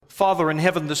Father in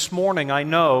heaven, this morning I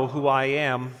know who I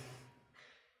am,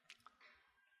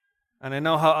 and I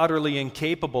know how utterly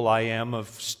incapable I am of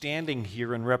standing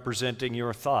here and representing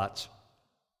your thoughts.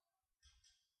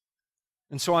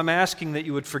 And so I'm asking that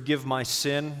you would forgive my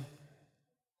sin,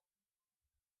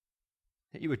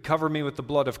 that you would cover me with the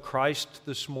blood of Christ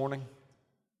this morning,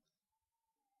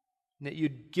 and that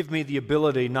you'd give me the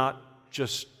ability not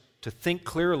just to think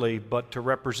clearly, but to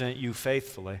represent you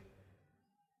faithfully,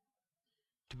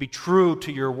 to be true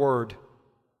to your word,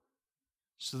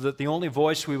 so that the only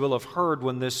voice we will have heard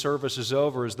when this service is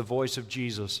over is the voice of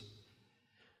Jesus.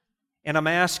 And I'm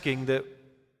asking that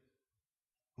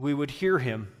we would hear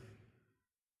him,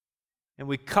 and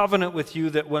we covenant with you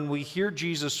that when we hear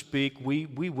Jesus speak, we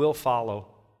will follow.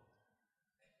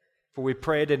 For we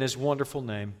pray it in his wonderful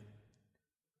name.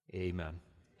 Amen.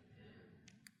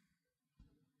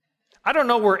 I don't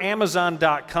know where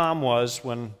Amazon.com was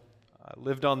when I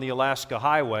lived on the Alaska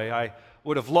Highway. I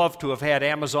would have loved to have had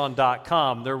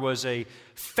Amazon.com. There was a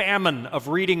famine of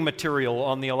reading material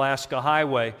on the Alaska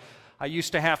Highway. I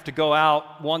used to have to go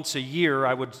out once a year.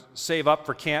 I would save up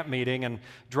for camp meeting and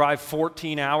drive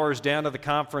 14 hours down to the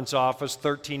conference office,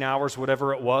 13 hours,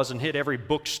 whatever it was, and hit every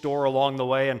bookstore along the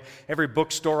way and every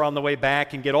bookstore on the way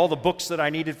back and get all the books that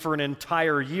I needed for an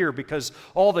entire year, because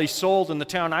all they sold in the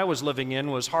town I was living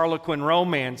in was Harlequin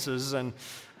romances and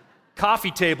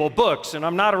coffee table books, and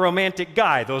I'm not a romantic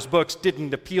guy. Those books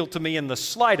didn't appeal to me in the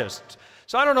slightest.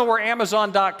 So I don't know where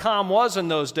Amazon.com was in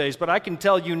those days, but I can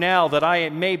tell you now that I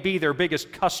may be their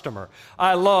biggest customer.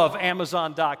 I love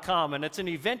Amazon.com, and it's an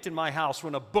event in my house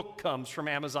when a book comes from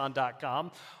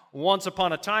Amazon.com. Once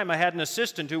upon a time, I had an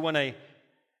assistant who, when a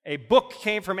book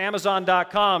came from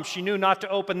Amazon.com, she knew not to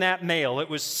open that mail. It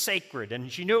was sacred,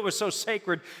 and she knew it was so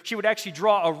sacred, she would actually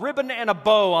draw a ribbon and a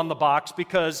bow on the box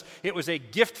because it was a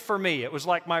gift for me. It was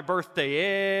like my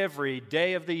birthday every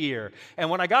day of the year. And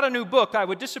when I got a new book, I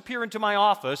would disappear into my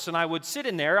office, and I would sit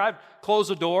in there. I'd close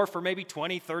the door for maybe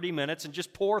 20, 30 minutes and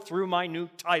just pour through my new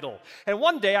title. And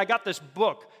one day, I got this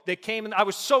book that came, and I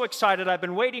was so excited. I've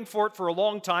been waiting for it for a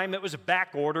long time. It was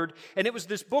back-ordered, and it was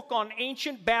this book on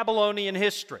ancient Babylonian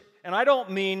history. And I don't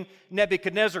mean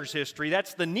Nebuchadnezzar's history.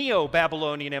 That's the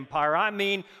Neo-Babylonian Empire. I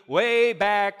mean way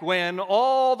back when,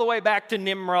 all the way back to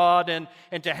Nimrod and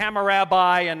to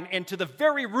Hammurabi and to the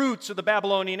very roots of the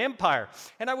Babylonian Empire.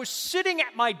 And I was sitting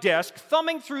at my desk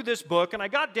thumbing through this book, and I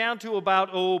got down to about,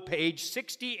 page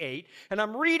 68, and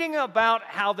I'm reading about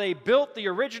how they built the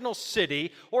original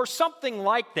city or something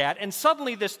like that, and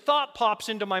suddenly this thought pops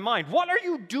into my mind. What are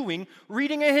you doing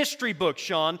reading a history book,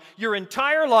 Shawn? Your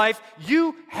entire life,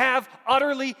 you have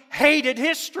utterly hated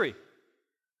history.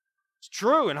 It's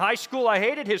true. In high school, I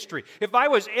hated history. If I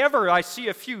was ever, I see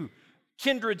a few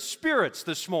kindred spirits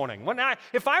this morning.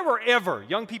 If I were ever,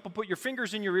 young people, put your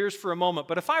fingers in your ears for a moment,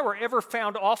 but if I were ever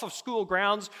found off of school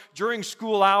grounds during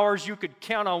school hours, you could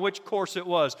count on which course it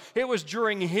was. It was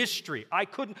during history.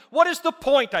 What is the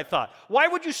point, I thought? Why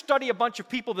would you study a bunch of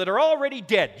people that are already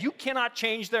dead? You cannot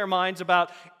change their minds about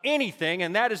anything,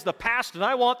 and that is the past, and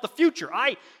I want the future.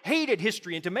 I hated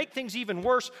history, and to make things even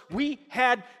worse, we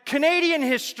had Canadian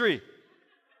history.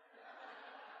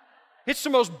 It's the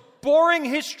most boring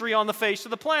history on the face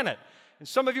of the planet. And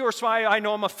some of you are sorry, I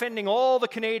know I'm offending all the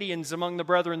Canadians among the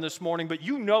brethren this morning, but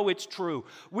you know it's true.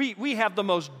 We have the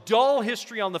most dull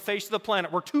history on the face of the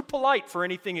planet. We're too polite for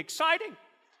anything exciting.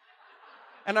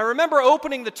 And I remember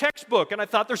opening the textbook, and I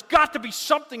thought, there's got to be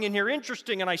something in here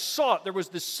interesting, and I saw it. There was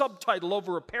this subtitle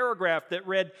over a paragraph that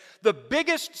read, "The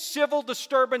biggest civil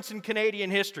disturbance in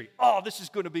Canadian history." Oh, this is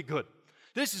going to be good.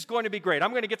 This is going to be great.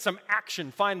 I'm going to get some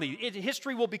action finally.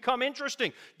 History will become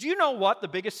interesting. Do you know what the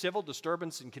biggest civil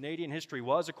disturbance in Canadian history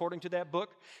was, according to that book?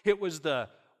 It was the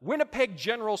Winnipeg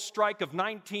General Strike of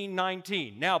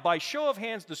 1919. Now, by show of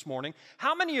hands this morning,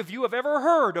 how many of you have ever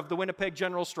heard of the Winnipeg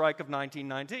General Strike of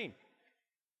 1919?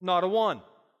 Not a one.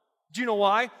 Do you know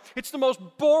why? It's the most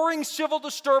boring civil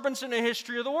disturbance in the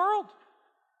history of the world.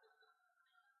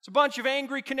 It's a bunch of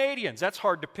angry Canadians. That's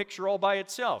hard to picture all by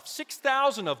itself.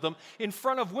 6,000 of them in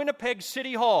front of Winnipeg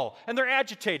City Hall, and they're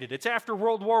agitated. It's after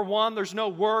World War I. There's no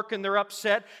work, and they're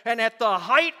upset. And at the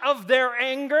height of their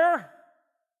anger,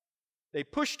 they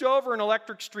pushed over an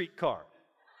electric streetcar.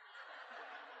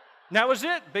 And that was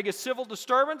it. Biggest civil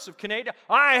disturbance of Canada.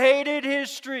 I hated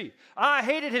history.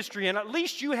 And at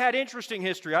least you had interesting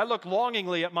history. I looked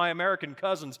longingly at my American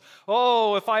cousins.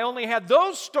 Oh, if I only had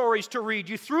those stories to read.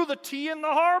 You threw the tea in the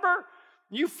harbor.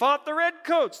 You fought the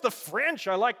redcoats. The French,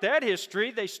 I like that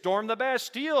history. They stormed the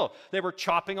Bastille. They were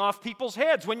chopping off people's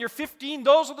heads. When you're 15,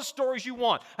 those are the stories you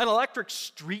want. An electric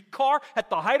streetcar. At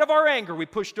the height of our anger, we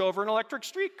pushed over an electric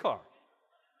streetcar.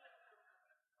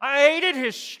 I hated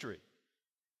history.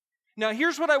 Now,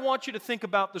 here's what I want you to think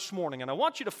about this morning, and I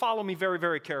want you to follow me very,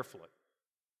 very carefully.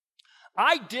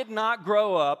 I did not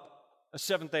grow up a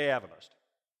Seventh-day Adventist.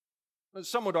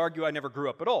 Some would argue I never grew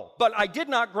up at all, but I did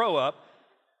not grow up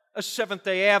a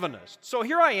Seventh-day Adventist. So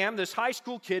here I am, this high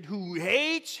school kid who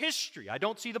hates history. I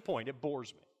don't see the point. It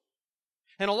bores me.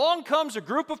 And along comes a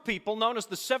group of people known as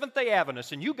the Seventh-day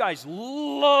Adventists, and you guys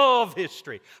love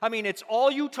history. I mean, it's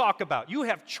all you talk about. You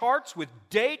have charts with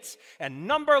dates and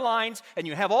number lines, and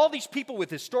you have all these people with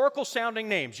historical-sounding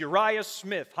names, Uriah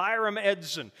Smith, Hiram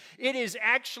Edson. It is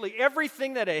actually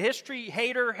everything that a history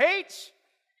hater hates.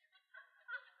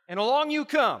 And along you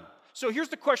come. So here's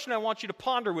the question I want you to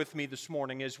ponder with me this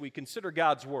morning as we consider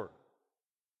God's Word.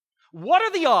 What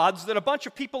are the odds that a bunch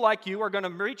of people like you are going to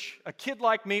reach a kid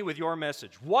like me with your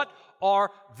message? What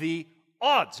are the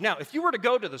odds? Now, if you were to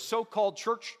go to the so-called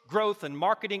church growth and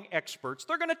marketing experts,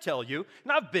 they're going to tell you,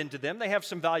 and I've been to them, they have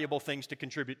some valuable things to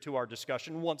contribute to our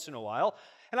discussion once in a while,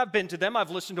 and I've been to them,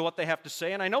 I've listened to what they have to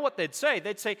say, and I know what they'd say.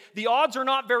 They'd say, the odds are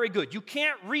not very good. You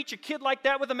can't reach a kid like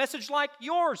that with a message like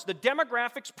yours. The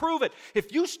demographics prove it.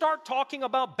 If you start talking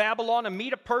about Babylon and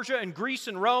Medo-Persia and Greece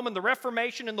and Rome and the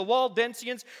Reformation and the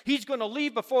Waldensians, he's going to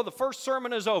leave before the first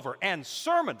sermon is over. And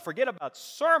sermon, forget about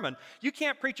sermon. You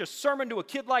can't preach a sermon to a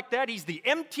kid like that. He's the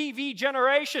MTV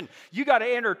generation. You got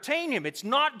to entertain him. It's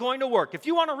not going to work. If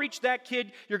you want to reach that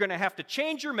kid, you're going to have to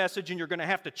change your message and you're going to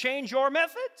have to change your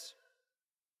methods.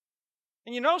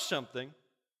 And you know something?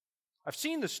 I've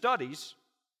seen the studies,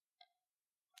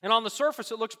 and on the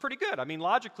surface it looks pretty good. I mean,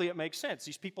 logically it makes sense.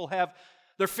 These people have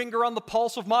their finger on the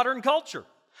pulse of modern culture.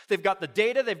 They've got the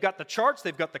data, they've got the charts,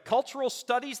 they've got the cultural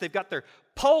studies, they've got their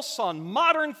pulse on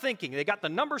modern thinking. They've got the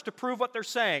numbers to prove what they're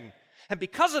saying. And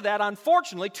because of that,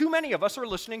 unfortunately, too many of us are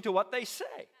listening to what they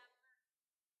say.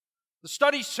 The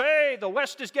studies say the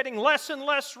West is getting less and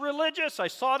less religious. I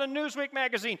saw it in Newsweek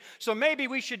magazine. So maybe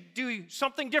we should do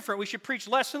something different. We should preach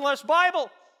less and less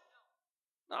Bible.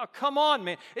 Oh, come on,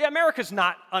 man. America's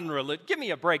not unreligious. Give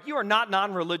me a break. You are not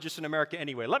non-religious in America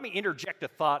anyway. Let me interject a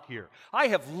thought here. I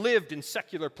have lived in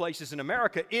secular places, and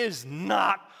America is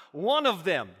not one of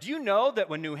them. Do you know that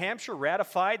when New Hampshire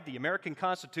ratified the American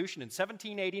Constitution in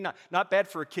 1789, not bad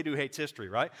for a kid who hates history,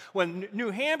 right? When New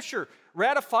Hampshire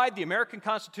ratified the American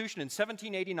Constitution in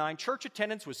 1789, church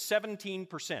attendance was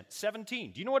 17%.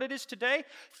 17. Do you know what it is today?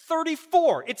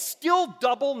 34. It's still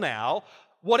double now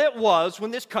what it was when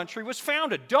this country was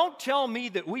founded. Don't tell me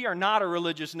that we are not a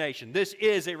religious nation. This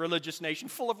is a religious nation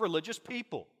full of religious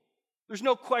people. There's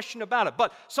no question about it.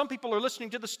 But some people are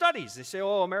listening to the studies. They say,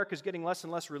 oh, America's getting less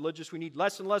and less religious. We need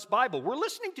less and less Bible. We're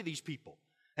listening to these people.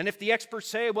 And if the experts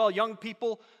say, well, young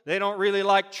people, they don't really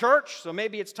like church, so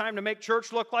maybe it's time to make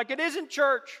church look like it isn't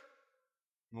church.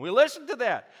 And we listen to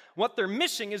that. What they're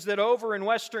missing is that over in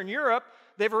Western Europe,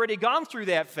 they've already gone through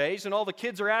that phase, and all the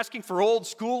kids are asking for old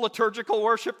school liturgical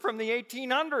worship from the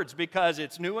 1800s because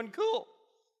it's new and cool.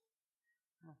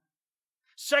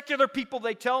 Secular people,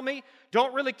 they tell me,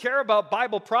 don't really care about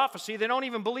Bible prophecy. They don't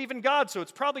even believe in God, so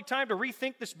it's probably time to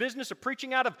rethink this business of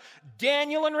preaching out of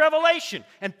Daniel and Revelation.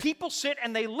 And people sit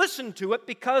and they listen to it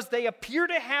because they appear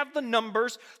to have the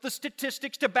numbers, the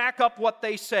statistics to back up what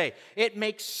they say. It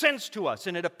makes sense to us,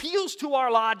 and it appeals to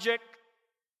our logic.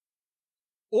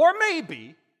 Or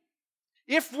maybe,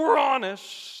 if we're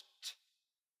honest,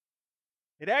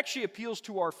 it actually appeals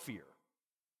to our fear.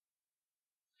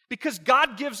 Because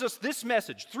God gives us this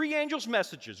message, 3 angels'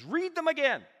 messages. Read them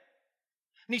again.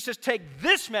 And He says, take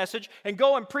this message and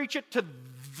go and preach it to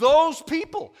those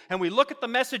people. And we look at the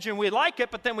message and we like it,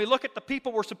 but then we look at the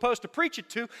people we're supposed to preach it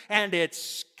to, and it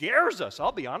scares us.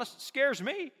 I'll be honest, it scares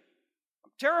me.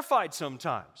 I'm terrified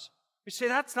sometimes. We say,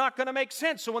 that's not going to make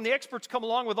sense. So when the experts come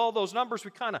along with all those numbers, we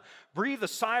kind of breathe a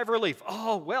sigh of relief.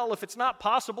 Oh, well, if it's not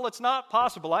possible, it's not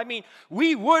possible. I mean,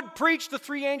 we would preach the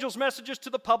 3 angels' messages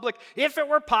to the public if it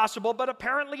were possible, but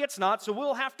apparently it's not, so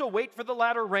we'll have to wait for the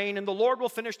latter rain, and the Lord will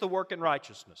finish the work in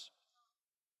righteousness.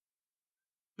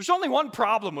 There's only one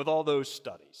problem with all those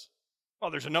studies. Well,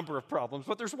 there's a number of problems,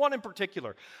 but there's one in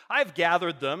particular. I've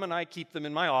gathered them, and I keep them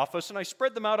in my office, and I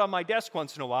spread them out on my desk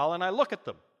once in a while, and I look at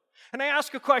them. And I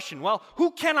ask a question, well,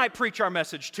 who can I preach our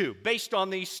message to based on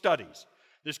these studies?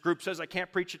 This group says I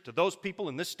can't preach it to those people,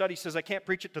 and this study says I can't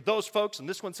preach it to those folks, and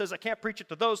this one says I can't preach it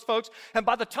to those folks. And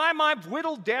by the time I've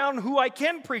whittled down who I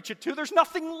can preach it to, there's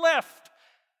nothing left.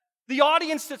 The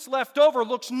audience that's left over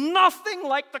looks nothing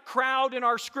like the crowd in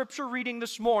our scripture reading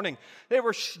this morning.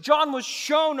 John was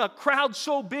shown a crowd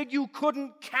so big you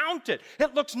couldn't count it.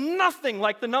 It looks nothing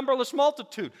like the numberless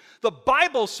multitude. The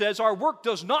Bible says our work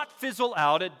does not fizzle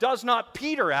out. It does not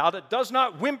peter out. It does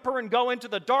not whimper and go into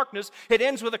the darkness. It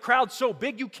ends with a crowd so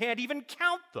big you can't even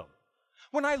count them.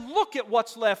 When I look at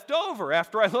what's left over,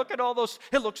 after I look at all those,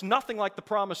 it looks nothing like the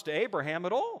promise to Abraham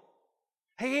at all.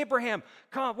 Hey, Abraham,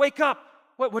 come on, wake up.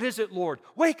 What is it, Lord?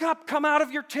 Wake up, come out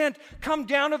of your tent, come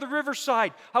down to the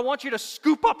riverside. I want you to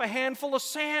scoop up a handful of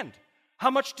sand. How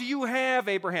much do you have,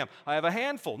 Abraham? I have a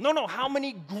handful. No, how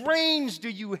many grains do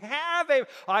you have?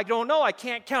 I don't know, I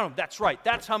can't count them. That's right,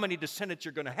 that's how many descendants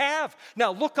you're going to have.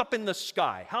 Now look up in the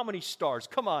sky. How many stars?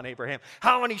 Come on, Abraham.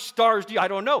 How many stars do you? I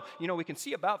don't know. You know, we can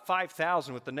see about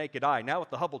 5,000 with the naked eye. Now with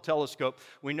the Hubble telescope,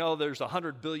 we know there's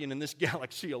 100 billion in this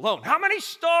galaxy alone. How many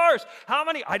stars? How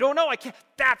many? I don't know, I can't.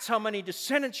 That's how many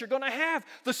descendants you're going to have.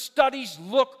 The studies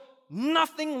look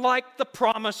nothing like the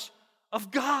promise of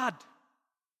God.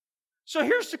 So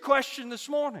here's the question this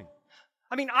morning.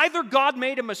 Either God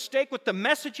made a mistake with the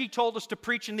message He told us to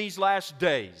preach in these last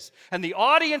days and the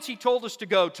audience He told us to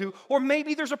go to, or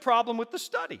maybe there's a problem with the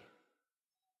study.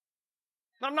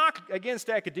 I'm not against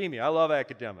academia. I love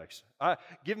academics.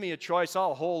 Give me a choice,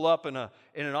 I'll hole up in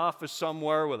an office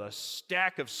somewhere with a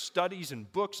stack of studies and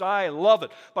books. I love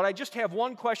it. But I just have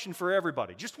one question for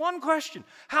everybody. Just one question.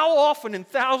 How often in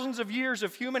thousands of years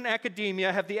of human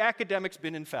academia have the academics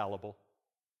been infallible?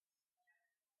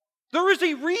 There is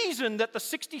a reason that the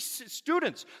 60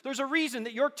 students, there's a reason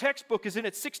that your textbook is in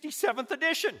its 67th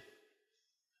edition.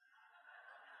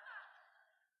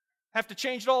 Have to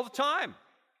change it all the time.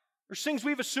 There's things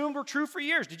we've assumed were true for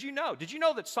years. Did you know? Did you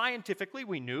know that scientifically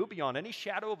we knew beyond any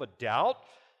shadow of a doubt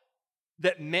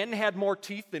that men had more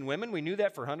teeth than women? We knew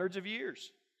that for hundreds of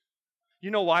years.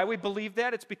 You know why we believe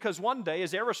that? It's because one day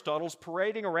as Aristotle's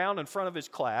parading around in front of his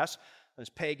class, as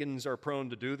pagans are prone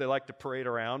to do, they like to parade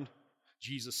around.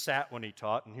 Jesus sat when He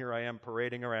taught, and here I am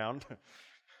parading around.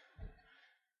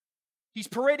 He's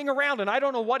parading around, and I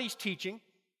don't know what he's teaching,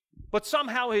 but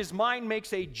somehow his mind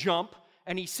makes a jump,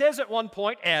 and he says at one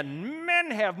point, and men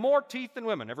have more teeth than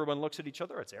women. Everyone looks at each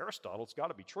other. It's Aristotle. It's got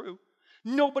to be true.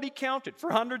 Nobody counted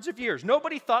for hundreds of years.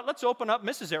 Nobody thought, let's open up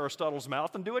Mrs. Aristotle's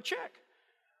mouth and do a check.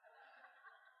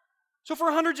 So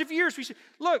for hundreds of years, we say,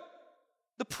 look,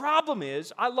 the problem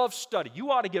is, I love study.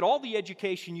 You ought to get all the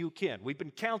education you can. We've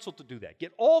been counseled to do that.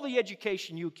 Get all the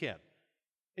education you can.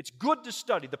 It's good to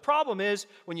study. The problem is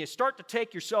when you start to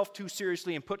take yourself too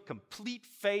seriously and put complete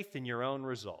faith in your own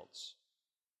results.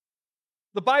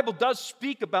 The Bible does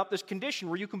speak about this condition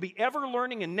where you can be ever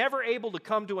learning and never able to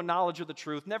come to a knowledge of the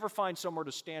truth, never find somewhere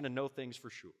to stand and know things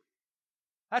for sure.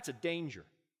 That's a danger.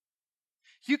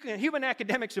 Human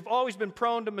academics have always been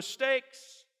prone to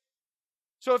mistakes.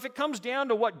 So if it comes down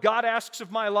to what God asks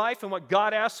of my life and what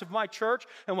God asks of my church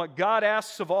and what God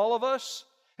asks of all of us,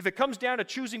 if it comes down to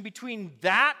choosing between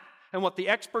that and what the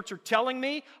experts are telling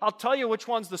me, I'll tell you which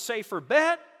one's the safer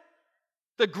bet.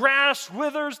 The grass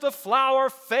withers, the flower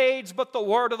fades, but the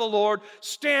word of the Lord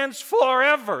stands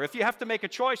forever. If you have to make a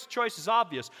choice, the choice is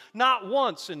obvious. Not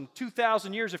once in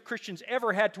 2,000 years have Christians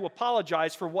ever had to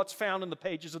apologize for what's found in the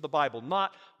pages of the Bible.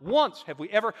 Not once have we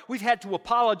ever. We've had to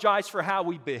apologize for how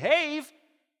we behave.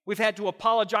 We've had to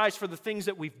apologize for the things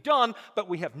that we've done, but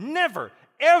we have never,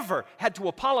 ever had to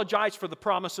apologize for the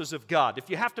promises of God.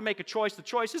 If you have to make a choice, the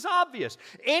choice is obvious.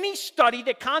 Any study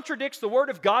that contradicts the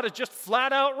Word of God is just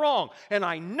flat out wrong. And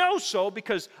I know so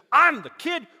because I'm the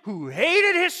kid who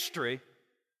hated history.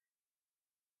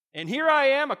 And here I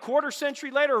am, a quarter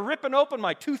century later, ripping open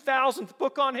my 2000th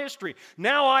book on history.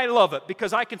 Now I love it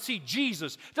because I can see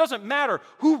Jesus. It doesn't matter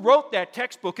who wrote that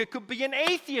textbook. It could be an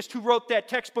atheist who wrote that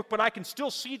textbook, but I can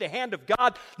still see the hand of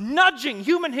God nudging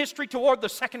human history toward the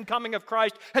second coming of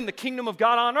Christ and the kingdom of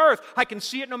God on earth. I can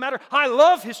see it no matter. I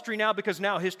love history now because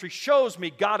now history shows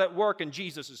me God at work and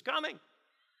Jesus is coming.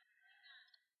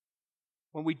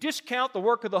 When we discount the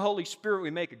work of the Holy Spirit, we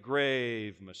make a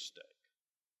grave mistake.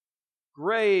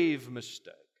 Grave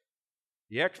mistake.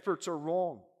 The experts are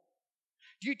wrong.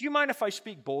 Do you mind if I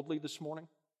speak boldly this morning?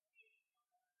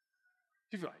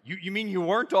 You mean you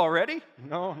weren't already?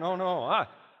 No.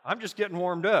 I'm just getting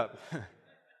warmed up.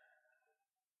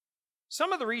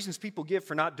 Some of the reasons people give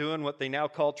for not doing what they now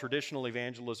call traditional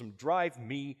evangelism drive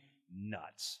me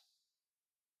nuts.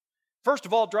 First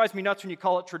of all, it drives me nuts when you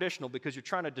call it traditional because you're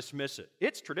trying to dismiss it.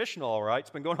 It's traditional, all right. It's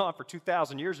been going on for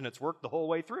 2,000 years and it's worked the whole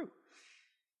way through.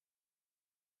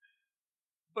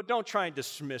 But don't try and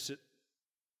dismiss it.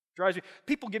 Drives me.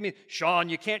 People give me, Shawn,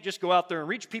 you can't just go out there and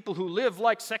reach people who live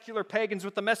like secular pagans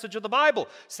with the message of the Bible.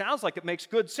 Sounds like it makes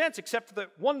good sense, except that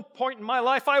one point in my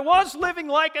life I was living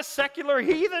like a secular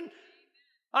heathen.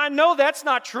 I know that's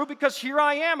not true because here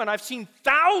I am, and I've seen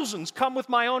thousands come with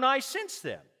my own eyes since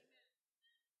then.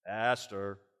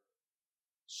 Pastor,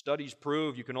 studies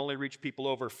prove you can only reach people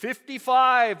over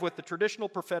 55 with the traditional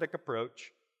prophetic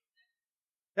approach.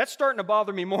 That's starting to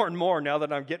bother me more and more now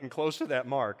that I'm getting close to that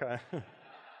mark.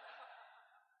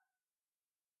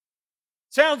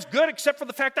 Sounds good, except for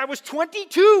the fact I was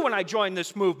 22 when I joined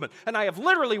this movement, and I have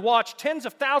literally watched tens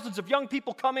of thousands of young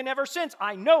people come in ever since.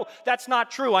 I know that's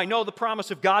not true. I know the promise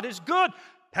of God is good.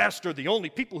 Pastor, the only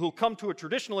people who come to a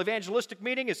traditional evangelistic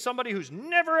meeting is somebody who's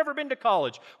never ever been to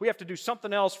college. We have to do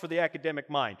something else for the academic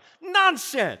mind.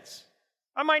 Nonsense!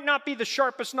 I might not be the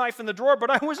sharpest knife in the drawer, but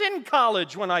I was in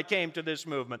college when I came to this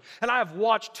movement. And I have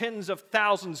watched tens of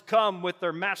thousands come with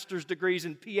their master's degrees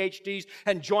and PhDs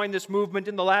and join this movement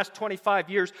in the last 25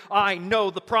 years. I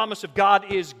know the promise of God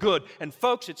is good. And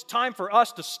folks, it's time for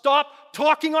us to stop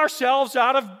talking ourselves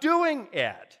out of doing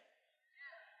it.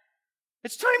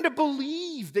 It's time to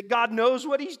believe that God knows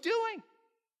what He's doing.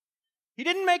 He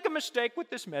didn't make a mistake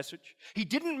with this message. He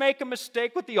didn't make a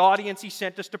mistake with the audience He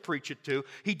sent us to preach it to.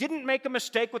 He didn't make a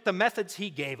mistake with the methods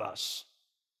He gave us.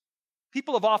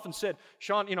 People have often said,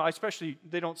 Shawn, especially,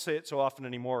 they don't say it so often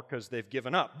anymore because they've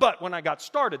given up. But when I got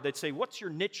started, they'd say, what's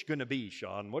your niche going to be,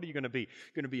 Shawn? What are you going to be?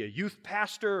 Going to be a youth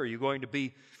pastor? Are you going to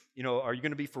be, are you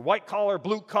going to be for white collar,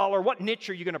 blue collar? What niche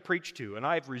are you going to preach to? And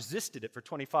I've resisted it for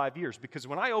 25 years because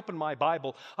when I open my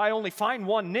Bible, I only find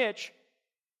one niche: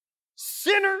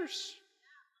 sinners.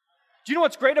 Do you know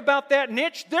what's great about that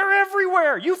niche? They're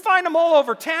everywhere. You find them all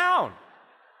over town.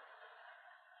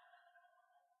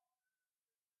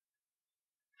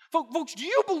 Folks, do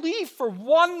you believe for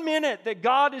 1 minute that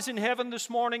God is in heaven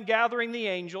this morning gathering the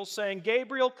angels saying,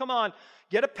 Gabriel, come on,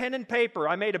 get a pen and paper.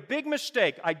 I made a big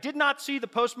mistake. I did not see the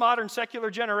postmodern secular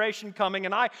generation coming,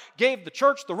 and I gave the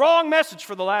church the wrong message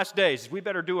for the last days. We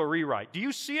better do a rewrite. Do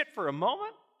you see it for a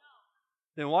moment?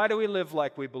 Then why do we live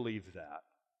like we believe that?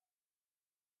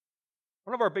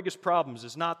 One of our biggest problems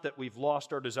is not that we've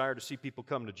lost our desire to see people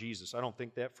come to Jesus. I don't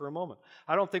think that for a moment.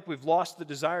 I don't think we've lost the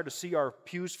desire to see our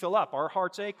pews fill up. Our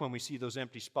hearts ache when we see those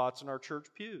empty spots in our church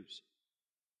pews.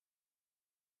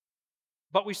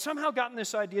 But we've somehow gotten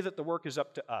this idea that the work is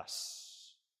up to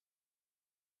us.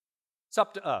 It's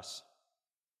up to us.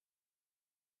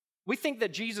 We think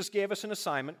that Jesus gave us an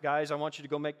assignment. Guys, I want you to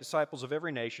go make disciples of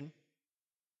every nation.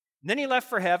 And then He left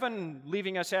for heaven,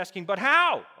 leaving us asking, but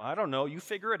how? I don't know. You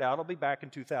figure it out. I'll be back in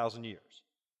 2,000 years.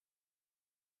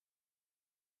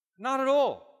 Not at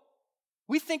all.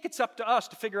 We think it's up to us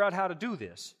to figure out how to do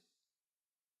this.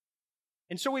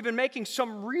 And so we've been making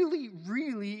some really,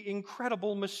 really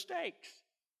incredible mistakes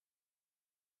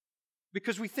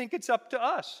because we think it's up to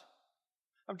us.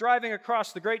 I'm driving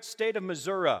across the great state of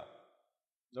Missouri.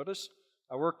 Notice,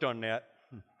 I worked on that.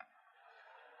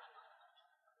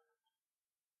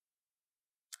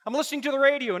 I'm listening to the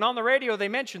radio, and on the radio they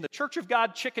mentioned the Church of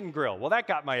God Chicken Grill. Well, that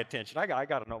got my attention. I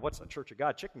got to know, what's the Church of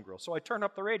God Chicken Grill? So I turned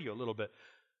up the radio a little bit.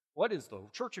 What is the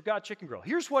Church of God Chicken Grill?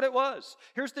 Here's what it was.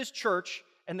 Here's this church,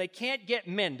 and they can't get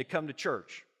men to come to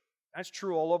church. That's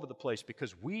true all over the place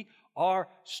because we are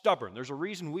stubborn. There's a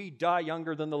reason we die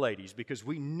younger than the ladies, because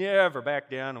we never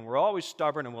back down, and we're always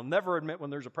stubborn, and we'll never admit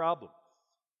when there's a problem.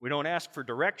 We don't ask for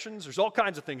directions. There's all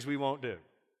kinds of things we won't do.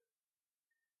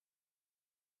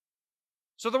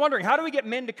 So they're wondering, how do we get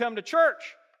men to come to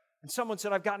church? And someone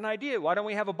said, I've got an idea. Why don't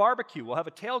we have a barbecue? We'll have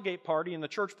a tailgate party in the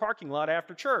church parking lot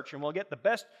after church, and we'll get the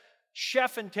best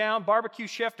chef in town, barbecue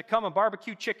chef, to come and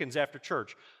barbecue chickens after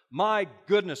church. My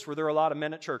goodness, were there a lot of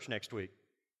men at church next week.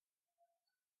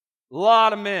 A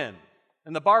lot of men.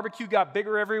 And the barbecue got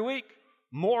bigger every week.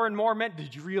 More and more men.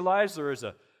 Did you realize there was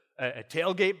a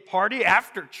tailgate party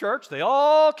after church? They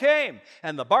all came,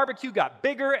 and the barbecue got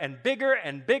bigger and bigger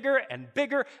and bigger and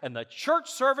bigger, and the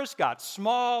church service got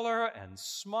smaller and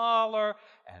smaller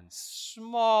and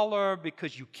smaller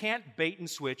because you can't bait and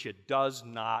switch. It does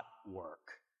not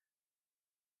work.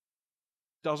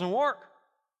 Doesn't work.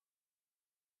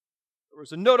 There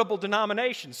was a notable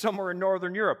denomination somewhere in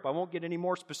Northern Europe. I won't get any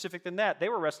more specific than that. They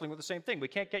were wrestling with the same thing. We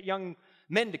can't get young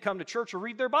men to come to church or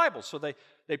read their Bibles. So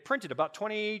they printed, about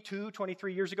 22,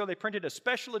 23 years ago, they printed a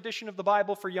special edition of the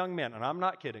Bible for young men. And I'm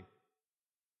not kidding.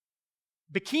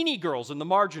 Bikini girls in the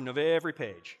margin of every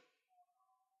page.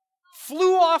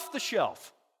 Flew off the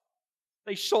shelf.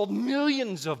 They sold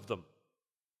millions of them.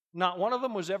 Not one of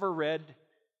them was ever read,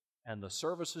 and the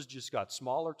services just got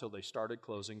smaller till they started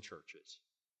closing churches.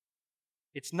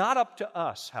 It's not up to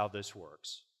us how this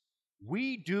works.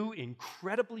 We do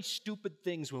incredibly stupid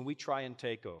things when we try and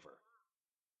take over.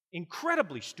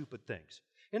 Incredibly stupid things.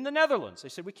 In the Netherlands, they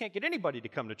said, we can't get anybody to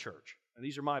come to church. And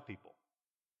these are my people,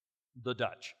 the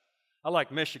Dutch. I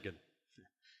like Michigan.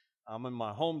 I'm in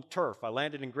my home turf. I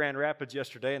landed in Grand Rapids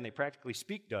yesterday, and they practically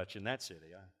speak Dutch in that city.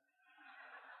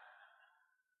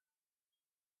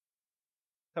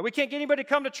 Now, we can't get anybody to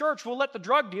come to church. We'll let the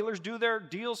drug dealers do their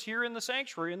deals here in the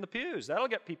sanctuary, in the pews. That'll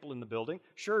get people in the building.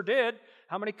 Sure did.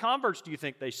 How many converts do you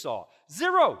think they saw?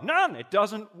 Zero. None. It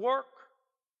doesn't work.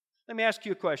 Let me ask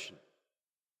you a question.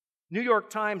 New York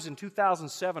Times in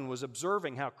 2007 was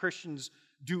observing how Christians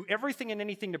do everything and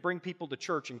anything to bring people to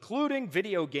church, including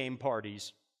video game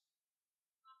parties.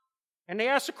 And they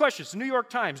asked the question, it's the New York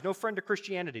Times, no friend to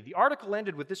Christianity. The article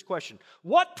ended with this question: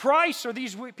 what price are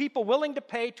these people willing to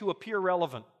pay to appear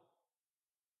relevant?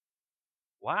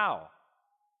 Wow.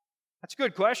 That's a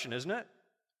good question, isn't it?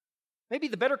 Maybe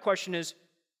the better question is,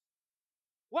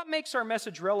 what makes our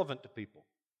message relevant to people?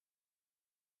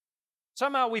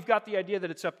 Somehow we've got the idea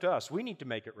that it's up to us. We need to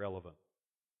make it relevant.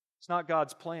 It's not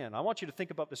God's plan. I want you to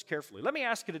think about this carefully. Let me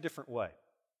ask it a different way.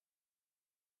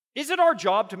 Is it our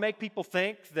job to make people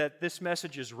think that this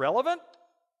message is relevant?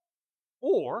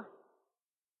 Or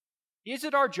is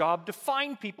it our job to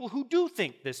find people who do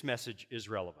think this message is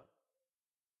relevant?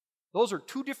 Those are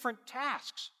two different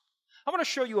tasks. I'm going to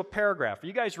show you a paragraph. Are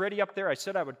you guys ready up there? I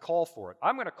said I would call for it.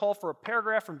 I'm going to call for a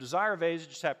paragraph from Desire of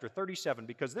Ages, chapter 37,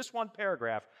 because this one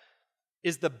paragraph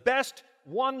is the best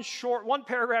one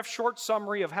paragraph short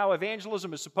summary of how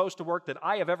evangelism is supposed to work that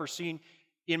I have ever seen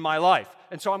in my life.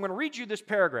 And so I'm going to read you this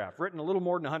paragraph, written a little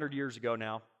more than 100 years ago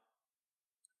now.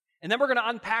 And then we're going to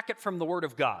unpack it from the Word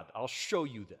of God. I'll show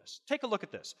you this. Take a look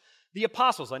at this. The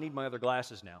apostles, I need my other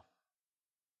glasses now.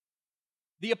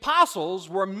 The apostles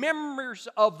were members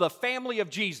of the family of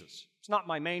Jesus. It's not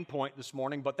my main point this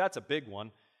morning, but that's a big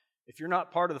one. If you're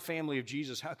not part of the family of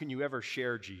Jesus, how can you ever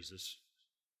share Jesus?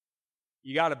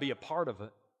 You got to be a part of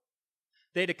it.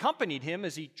 They had accompanied him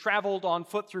as he traveled on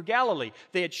foot through Galilee.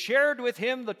 They had shared with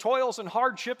him the toils and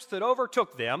hardships that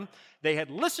overtook them. They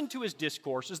had listened to his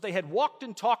discourses. They had walked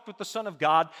and talked with the Son of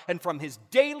God, and from his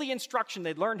daily instruction,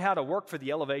 they'd learned how to work for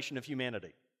the elevation of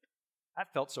humanity.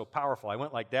 That felt so powerful. I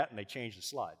went like that, and they changed the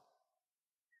slide.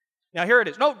 Now, here it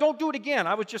is. No, don't do it again.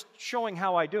 I was just showing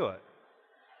how I do it.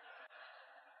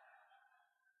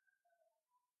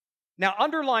 Now,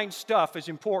 underlined stuff is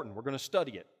important. We're going to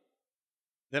study it.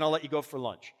 Then I'll let you go for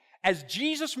lunch. As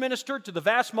Jesus ministered to the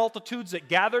vast multitudes that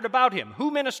gathered about him,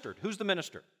 who ministered? Who's the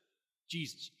minister?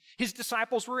 Jesus. His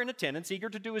disciples were in attendance, eager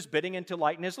to do his bidding and to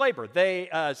lighten his labor. They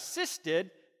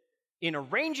assisted in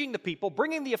arranging the people,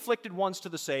 bringing the afflicted ones to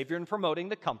the Savior, and promoting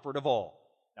the comfort of all.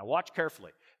 Now watch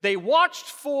carefully. They watched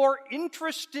for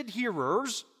interested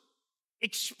hearers,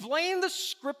 explained the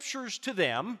Scriptures to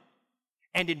them,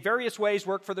 and in various ways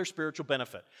worked for their spiritual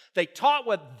benefit. They taught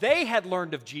what they had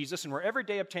learned of Jesus and were every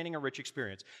day obtaining a rich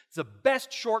experience. It's the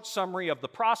best short summary of the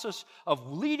process of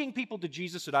leading people to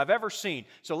Jesus that I've ever seen.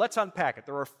 So let's unpack it.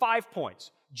 There are 5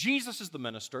 points. Jesus is the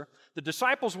minister. The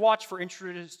disciples watch for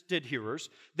interested hearers.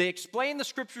 They explain the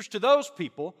Scriptures to those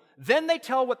people. Then they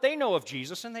tell what they know of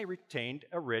Jesus, and they retained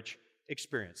a rich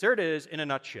experience. There it is in a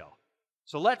nutshell.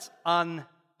 So let's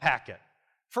unpack it.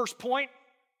 First point,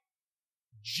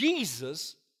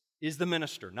 Jesus is the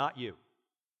minister, not you.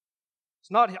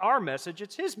 It's not our message,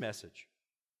 it's his message.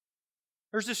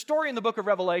 There's this story in the book of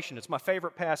Revelation. It's my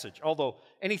favorite passage, although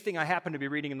anything I happen to be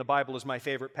reading in the Bible is my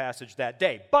favorite passage that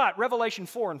day. But Revelation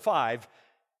 4 and 5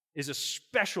 is a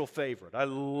special favorite. I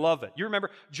love it. You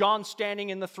remember John standing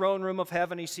in the throne room of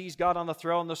heaven. He sees God on the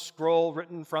throne, the scroll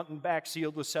written front and back,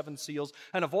 sealed with 7 seals.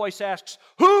 And a voice asks,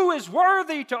 "Who is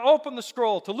worthy to open the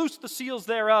scroll, to loose the seals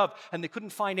thereof?" And they couldn't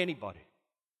find anybody.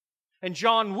 And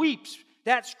John weeps.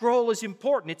 That scroll is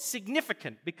important. It's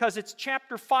significant because it's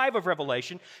chapter 5 of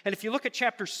Revelation. And if you look at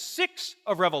chapter 6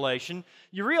 of Revelation,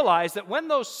 you realize that when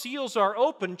those seals are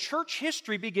opened, church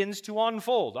history begins to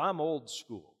unfold. I'm old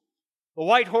school. The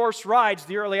white horse rides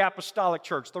the early apostolic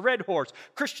church. The red horse,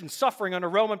 Christians suffering under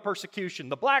Roman persecution.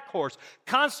 The black horse,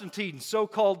 Constantine's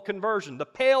so-called conversion. The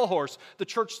pale horse, the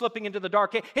church slipping into the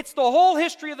dark age. It's the whole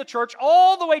history of the church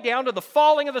all the way down to the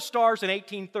falling of the stars in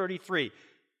 1833.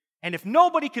 And if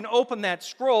nobody can open that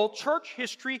scroll, church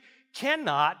history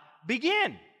cannot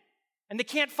begin. And they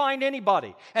can't find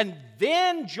anybody. And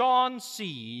then John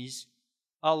sees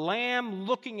a lamb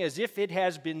looking as if it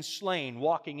has been slain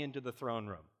walking into the throne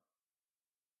room.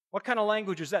 What kind of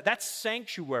language is that? That's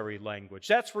sanctuary language.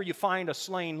 That's where you find a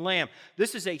slain lamb.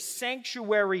 This is a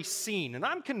sanctuary scene. And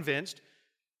I'm convinced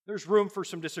there's room for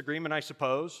some disagreement, I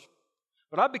suppose.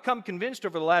 But I've become convinced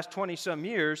over the last 20-some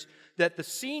years that the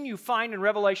scene you find in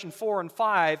Revelation 4 and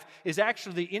 5 is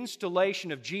actually the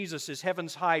installation of Jesus as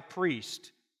heaven's high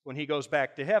priest when he goes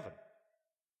back to heaven.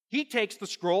 He takes the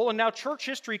scroll, and now church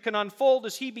history can unfold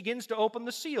as he begins to open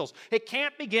the seals. It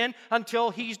can't begin until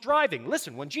he's driving.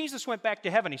 Listen, when Jesus went back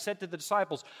to heaven, he said to the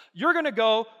disciples, "You're going to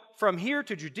go from here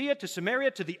to Judea, to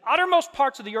Samaria, to the uttermost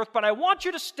parts of the earth, but I want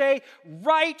you to stay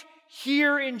right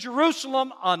here in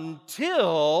Jerusalem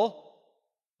until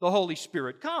the Holy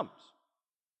Spirit comes."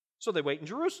 So they wait in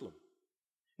Jerusalem.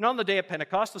 And on the day of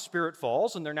Pentecost, the Spirit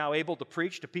falls, and they're now able to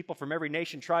preach to people from every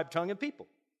nation, tribe, tongue, and people.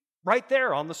 Right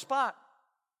there on the spot.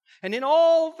 And in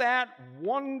all that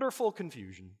wonderful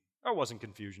confusion, or wasn't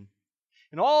confusion,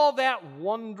 in all that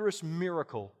wondrous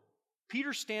miracle,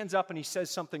 Peter stands up and he says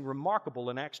something remarkable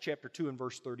in Acts chapter 2 and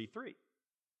verse 33.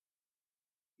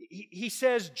 He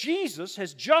says, Jesus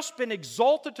has just been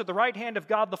exalted to the right hand of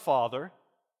God the Father.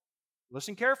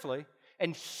 Listen carefully.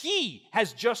 And He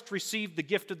has just received the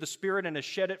gift of the Spirit and has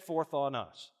shed it forth on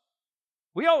us.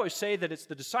 We always say that it's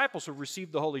the disciples who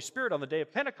received the Holy Spirit on the day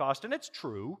of Pentecost, and it's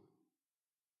true.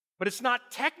 But it's not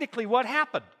technically what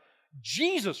happened.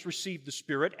 Jesus received the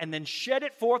Spirit and then shed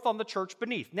it forth on the church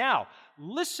beneath. Now,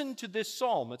 listen to this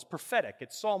psalm. It's prophetic.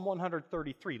 It's Psalm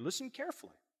 133. Listen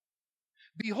carefully.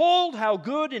 Behold how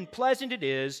good and pleasant it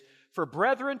is for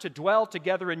brethren to dwell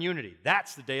together in unity.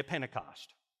 That's the day of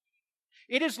Pentecost.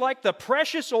 It is like the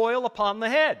precious oil upon the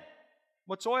head.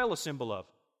 What's oil a symbol of?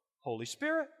 Holy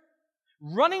Spirit.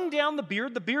 Running down the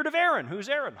beard of Aaron. Who's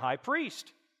Aaron? High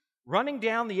priest. Running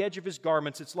down the edge of his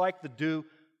garments, it's like the dew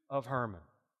of Hermon.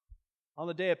 On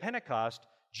the day of Pentecost,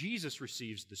 Jesus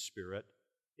receives the Spirit.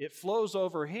 It flows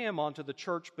over him onto the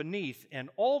church beneath, and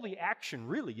all the action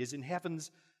really is in heaven's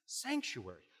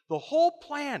sanctuary. The whole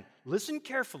plan, listen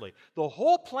carefully, the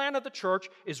whole plan of the church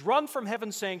is run from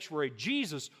heaven's sanctuary.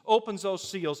 Jesus opens those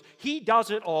seals. He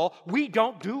does it all. We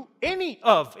don't do any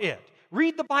of it.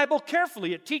 Read the Bible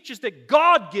carefully. It teaches that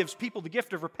God gives people the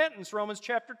gift of repentance, Romans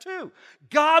chapter 2.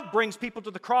 God brings people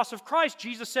to the cross of Christ.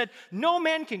 Jesus said, "No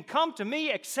man can come to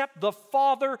me except the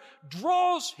Father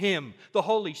draws him." The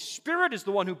Holy Spirit is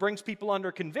the one who brings people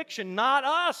under conviction, not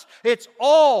us. It's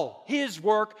all His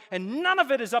work, and none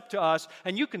of it is up to us.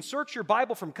 And you can search your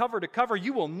Bible from cover to cover.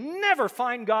 You will never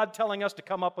find God telling us to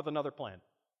come up with another plan.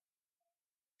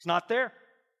 It's not there.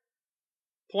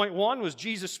 Point 1 was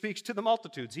Jesus speaks to the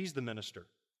multitudes. He's the minister.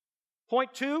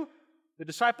 Point 2, the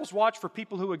disciples watch for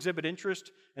people who exhibit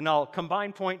interest, and I'll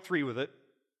combine point 3 with it.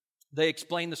 They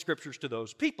explain the Scriptures to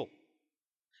those people.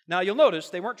 Now, you'll notice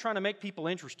they weren't trying to make people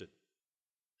interested.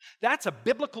 That's a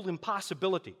biblical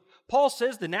impossibility. Paul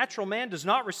says the natural man does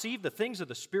not receive the things of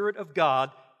the Spirit of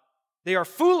God. They are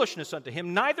foolishness unto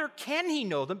him, neither can he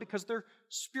know them because they're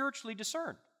spiritually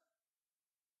discerned.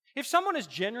 If someone is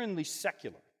genuinely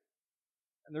secular,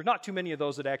 and there's not too many of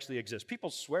those that actually exist. People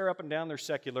swear up and down they're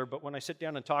secular, but when I sit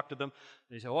down and talk to them,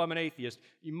 they say, "Oh, I'm an atheist."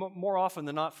 You more often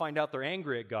than not find out they're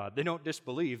angry at God. They don't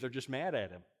disbelieve, they're just mad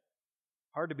at Him.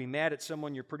 Hard to be mad at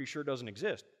someone you're pretty sure doesn't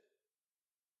exist.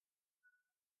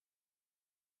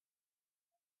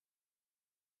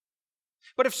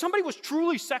 But if somebody was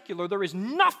truly secular, there is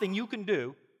nothing you can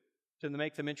do to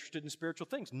make them interested in spiritual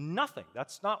things. Nothing.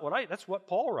 That's what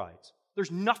Paul writes.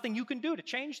 There's nothing you can do to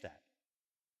change that.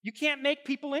 You can't make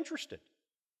people interested.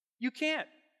 You can't.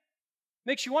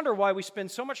 Makes you wonder why we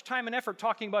spend so much time and effort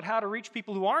talking about how to reach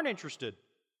people who aren't interested,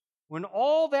 when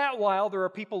all that while there are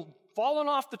people falling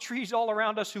off the trees all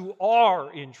around us who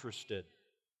are interested.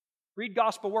 Read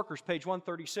Gospel Workers, page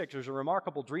 136. There's a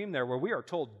remarkable dream there where we are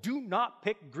told, do not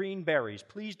pick green berries.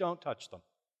 Please don't touch them.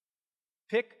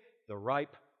 Pick the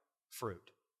ripe fruit.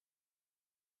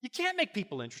 You can't make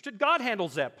people interested. God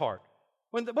handles that part.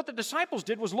 What the disciples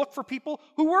did was look for people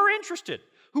who were interested,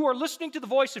 who are listening to the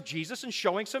voice of Jesus and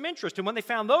showing some interest. And when they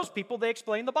found those people, they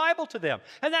explained the Bible to them.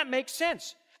 And that makes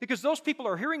sense, because those people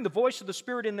are hearing the voice of the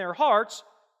Spirit in their hearts,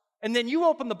 and then you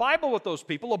open the Bible with those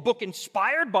people, a book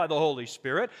inspired by the Holy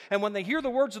Spirit, and when they hear the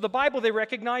words of the Bible, they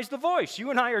recognize the voice.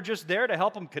 You and I are just there to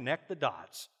help them connect the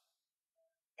dots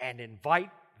and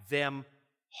invite them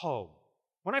home.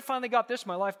 When I finally got this,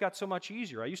 my life got so much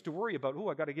easier. I used to worry about,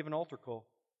 I got to give an altar call.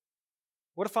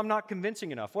 What if I'm not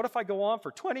convincing enough? What if I go on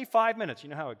for 25 minutes? You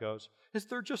know how it goes. Is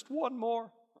there just one more?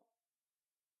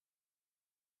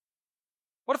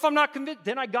 What if I'm not convinced?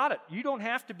 Then I got it. You don't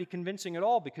have to be convincing at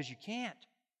all because you can't.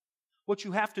 What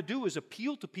you have to do is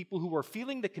appeal to people who are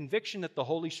feeling the conviction that the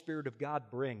Holy Spirit of God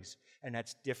brings, and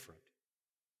that's different.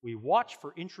 We watch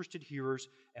for interested hearers,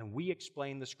 and we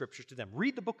explain the Scriptures to them.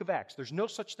 Read the book of Acts. There's no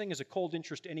such thing as a cold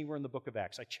interest anywhere in the book of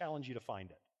Acts. I challenge you to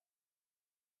find it.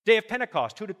 Day of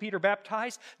Pentecost, who did Peter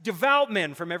baptize? Devout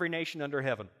men from every nation under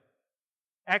heaven.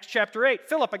 Acts chapter 8,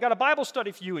 Philip, I got a Bible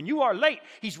study for you, and you are late.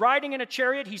 He's riding in a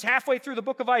chariot. He's halfway through the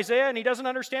book of Isaiah, and he doesn't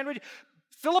understand what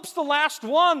Philip's the last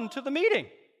one to the meeting.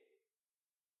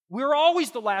 We're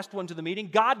always the last one to the meeting.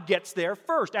 God gets there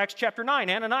first. Acts chapter 9,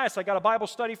 Ananias, I got a Bible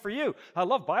study for you. I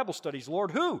love Bible studies,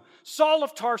 Lord. Who? Saul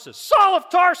of Tarsus. Saul of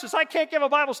Tarsus! I can't give a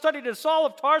Bible study to Saul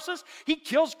of Tarsus. He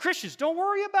kills Christians. Don't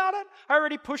worry about it. I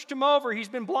already pushed him over. He's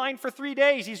been blind for 3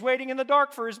 days. He's waiting in the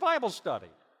dark for his Bible study.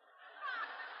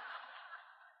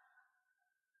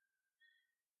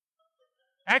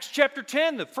 Acts chapter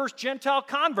 10, the first Gentile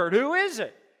convert. Who is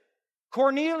it?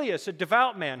 Cornelius, a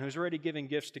devout man who's already giving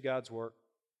gifts to God's work.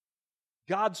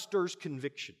 God stirs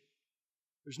conviction.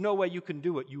 There's no way you can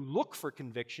do it. You look for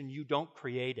conviction, you don't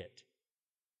create it.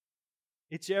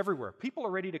 It's everywhere. People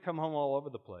are ready to come home all over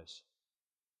the place.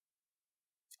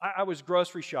 I was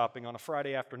grocery shopping on a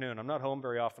Friday afternoon. I'm not home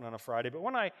very often on a Friday, but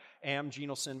when I am, Jean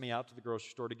will send me out to the grocery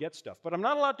store to get stuff. But I'm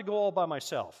not allowed to go all by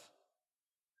myself,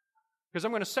 because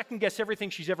I'm going to second guess everything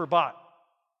she's ever bought.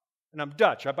 And I'm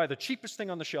Dutch. I buy the cheapest thing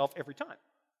on the shelf every time.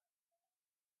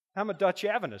 I'm a Dutch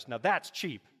Adventist. Now that's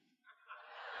cheap.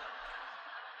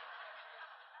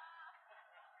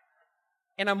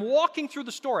 And I'm walking through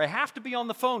the store. I have to be on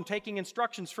the phone taking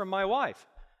instructions from my wife.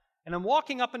 And I'm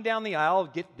walking up and down the aisle,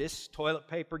 get this toilet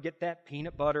paper, get that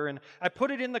peanut butter, and I put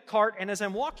it in the cart, and as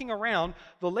I'm walking around,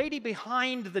 the lady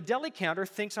behind the deli counter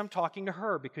thinks I'm talking to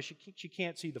her because she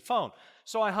can't see the phone.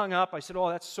 So I hung up. I said, oh,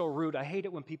 that's so rude. I hate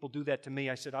it when people do that to me.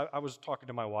 I said, I was talking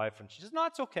to my wife, and she says, no,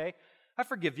 it's okay. I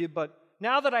forgive you, but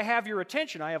now that I have your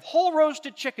attention, I have whole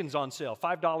roasted chickens on sale,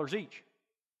 $5 each.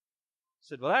 I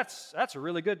said, well, that's a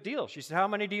really good deal. She said, how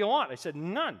many do you want? I said,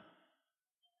 none.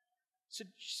 She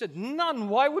said, none.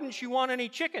 Why wouldn't you want any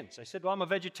chickens? I said, well, I'm a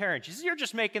vegetarian. She said, you're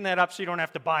just making that up so you don't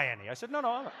have to buy any. I said,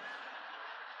 no,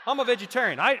 I'm a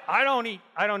vegetarian. I don't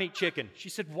eat chicken. She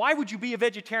said, why would you be a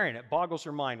vegetarian? It boggles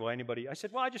her mind. Well, anybody? I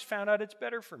said, well, I just found out it's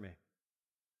better for me.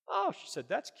 Oh, she said,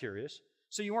 that's curious.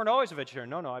 So you weren't always a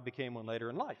vegetarian? No, I became one later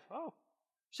in life. Oh.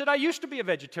 She said, I used to be a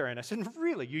vegetarian. I said,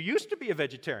 really? You used to be a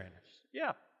vegetarian? Said,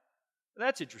 yeah.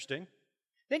 That's interesting.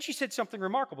 Then she said something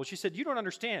remarkable. She said, you don't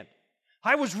understand.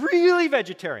 I was really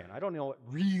vegetarian. I don't know what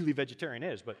really vegetarian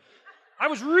is, but I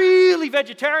was really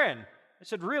vegetarian. I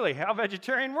said, really? How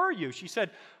vegetarian were you? She said,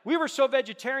 we were so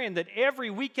vegetarian that every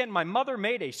weekend my mother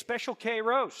made a Special K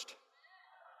roast.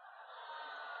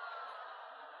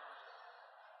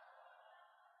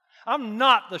 I'm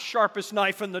not the sharpest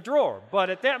knife in the drawer, but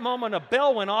at that moment a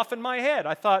bell went off in my head.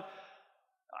 I thought,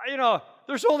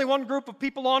 there's only one group of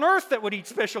people on earth that would eat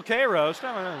Special K roast.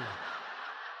 I don't know.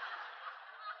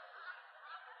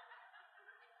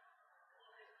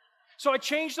 So I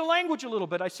changed the language a little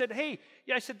bit. I said,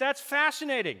 that's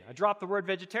fascinating. I dropped the word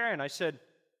vegetarian. I said,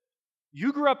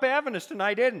 you grew up Adventist and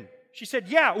I didn't. She said,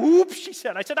 yeah, oops, she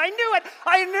said. I said, I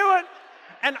knew it.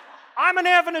 And I'm an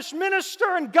Adventist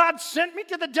minister and God sent me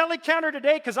to the deli counter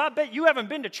today because I bet you haven't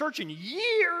been to church in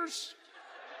years.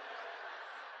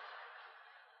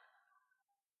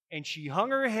 And she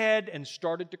hung her head and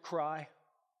started to cry.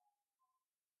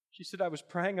 She said, I was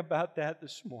praying about that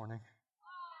this morning.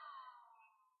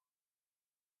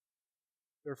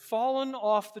 They're falling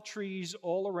off the trees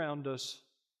all around us,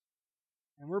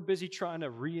 and we're busy trying to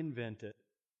reinvent it.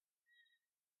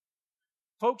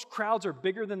 Folks, crowds are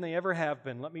bigger than they ever have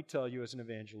been, let me tell you, as an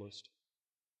evangelist.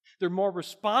 They're more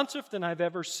responsive than I've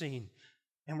ever seen,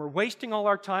 and we're wasting all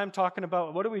our time talking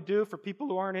about what do we do for people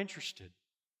who aren't interested.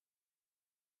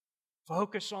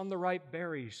 Focus on the ripe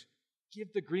berries.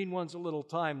 Give the green ones a little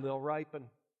time, they'll ripen.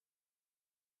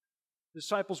 The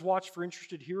disciples watched for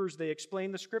interested hearers. They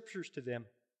explained the Scriptures to them.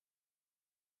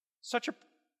 Such a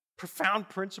profound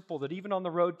principle that even on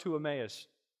the road to Emmaus,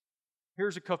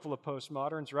 here's a couple of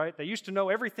postmoderns, right? They used to know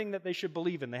everything that they should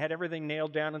believe in. They had everything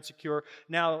nailed down and secure.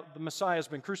 Now the Messiah's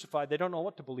been crucified. They don't know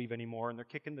what to believe anymore, and they're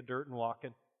kicking the dirt and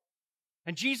walking.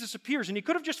 And Jesus appears, and he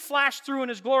could have just flashed through in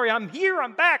his glory. I'm here,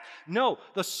 I'm back. No,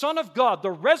 the Son of God,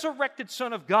 the resurrected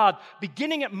Son of God,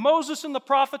 beginning at Moses and the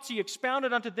prophets, he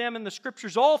expounded unto them in the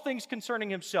Scriptures all things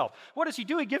concerning himself. What does he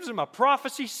do? He gives them a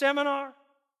prophecy seminar,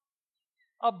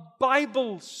 a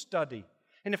Bible study.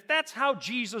 And if that's how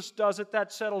Jesus does it,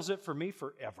 that settles it for me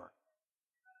forever.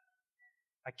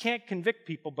 I can't convict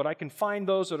people, but I can find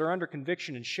those that are under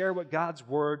conviction and share what God's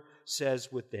Word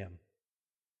says with them.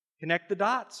 Connect the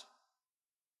dots.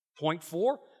 Point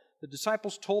 4, the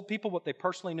disciples told people what they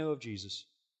personally knew of Jesus.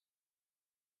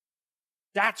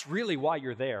 That's really why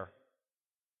you're there.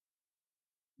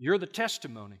 You're the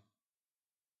testimony.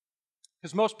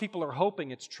 Because most people are hoping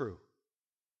it's true.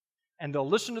 and they'll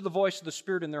listen to the voice of the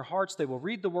Spirit in their hearts. They will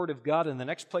read the Word of God, and the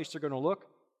next place they're going to look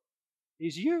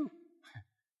is you.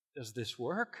 Does this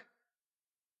work?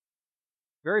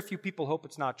 Very few people hope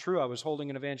it's not true. I was holding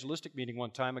an evangelistic meeting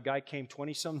one time. A guy came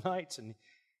 20-some nights, and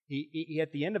he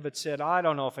at the end of it said, I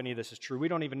don't know if any of this is true. We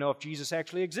don't even know if Jesus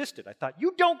actually existed. I thought,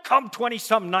 you don't come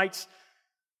 20-some nights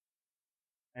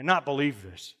and not believe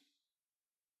this.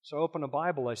 So I opened a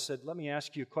Bible. I said, let me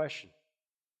ask you a question.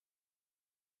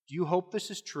 Do you hope this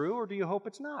is true, or do you hope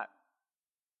it's not?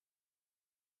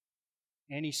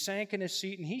 And he sank in his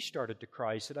seat and he started to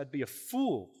cry. He said, I'd be a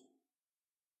fool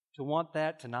to want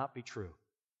that to not be true.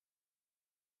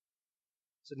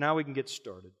 So now we can get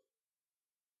started.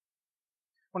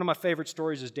 One of my favorite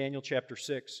stories is Daniel chapter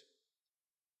 6,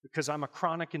 because I'm a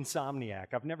chronic insomniac.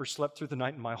 I've never slept through the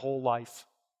night in my whole life.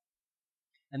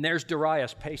 And there's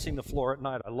Darius pacing the floor at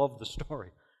night. I love the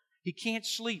story. He can't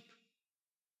sleep.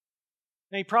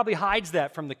 Now, he probably hides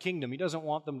that from the kingdom. He doesn't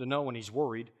want them to know when he's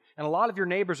worried. And a lot of your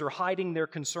neighbors are hiding their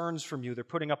concerns from you. They're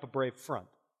putting up a brave front.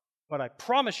 But I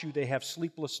promise you they have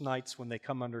sleepless nights when they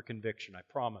come under conviction. I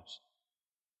promise.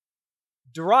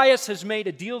 Darius has made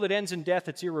a deal that ends in death.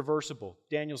 It's irreversible.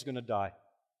 Daniel's going to die.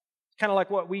 It's kind of like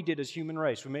what we did as human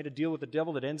race. We made a deal with the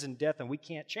devil that ends in death, and we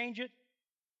can't change it.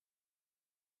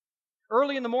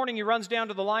 Early in the morning, he runs down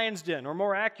to the lion's den, or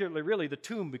more accurately, really, the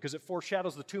tomb, because it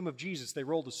foreshadows the tomb of Jesus. They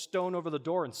rolled a stone over the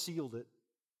door and sealed it.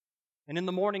 And in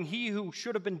the morning, he who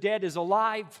should have been dead is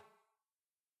alive.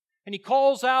 And he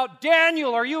calls out,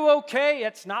 Daniel, are you okay?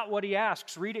 That's not what he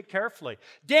asks. Read it carefully.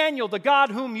 Daniel, the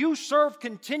God whom you serve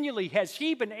continually, has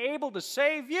he been able to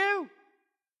save you?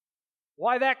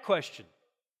 Why that question?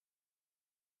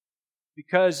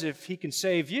 Because if he can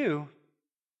save you,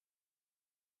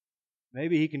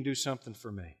 maybe he can do something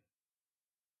for me.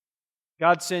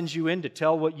 God sends you in to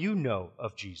tell what you know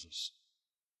of Jesus.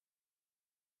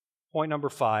 Point number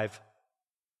 5.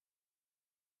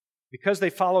 Because they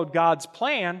followed God's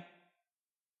plan,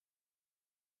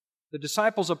 the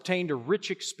disciples obtained a rich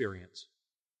experience.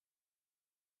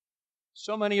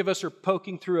 So many of us are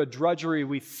poking through a drudgery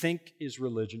we think is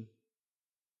religion.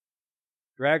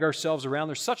 Drag ourselves around.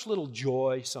 There's such little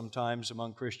joy sometimes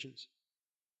among Christians.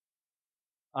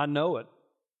 I know it.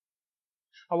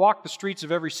 I walk the streets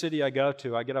of every city I go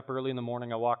to. I get up early in the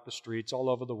morning. I walk the streets all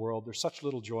over the world. There's such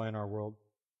little joy in our world.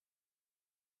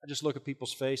 I just look at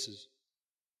people's faces.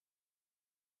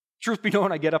 Truth be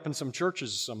known, I get up in some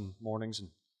churches some mornings and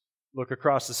look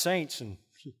across the saints, and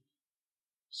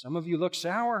some of you look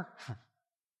sour.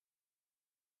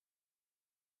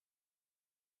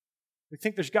 We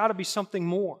think there's got to be something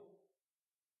more.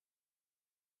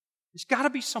 There's got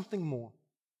to be something more.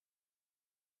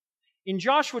 In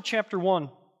Joshua chapter 1,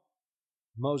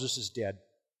 Moses is dead.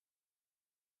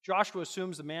 Joshua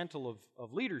assumes the mantle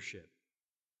of leadership.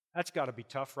 That's got to be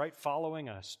tough, right? Following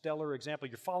a stellar example.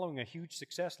 You're following a huge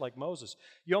success like Moses.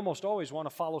 You almost always want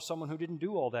to follow someone who didn't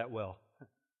do all that well.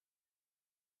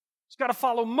 He's got to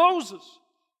follow Moses.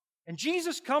 And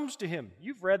Jesus comes to him.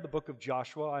 You've read the book of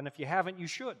Joshua, and if you haven't, you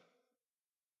should.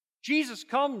 Jesus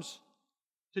comes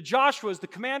to Joshua as the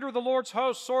commander of the Lord's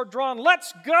host, sword drawn.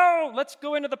 Let's go! Let's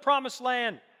go into the promised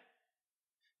land.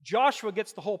 Joshua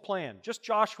gets the whole plan. Just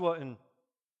Joshua and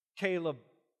Caleb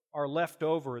are left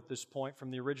over at this point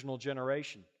from the original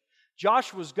generation.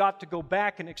 Joshua's got to go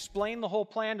back and explain the whole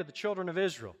plan to the children of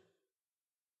Israel.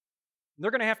 And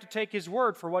they're going to have to take his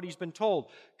word for what he's been told.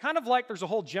 Kind of like there's a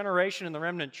whole generation in the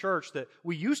remnant church that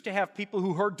we used to have people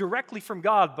who heard directly from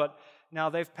God, but now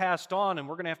they've passed on, and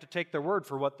we're going to have to take their word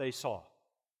for what they saw.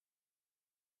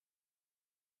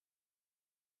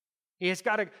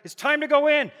 It's time to go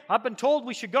in. I've been told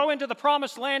we should go into the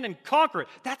promised land and conquer it.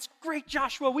 That's great,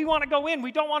 Joshua. We want to go in.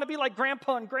 We don't want to be like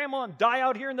Grandpa and Grandma and die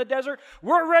out here in the desert.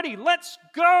 We're ready. Let's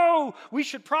go. We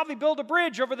should probably build a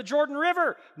bridge over the Jordan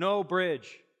River. No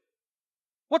bridge.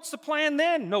 What's the plan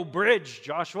then? No bridge,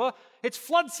 Joshua. It's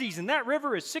flood season. That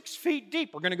river is 6 feet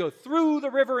deep. We're going to go through the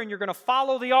river, and you're going to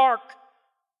follow the ark.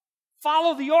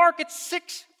 Follow the ark. It's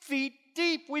 6 feet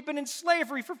deep. We've been in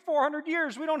slavery for 400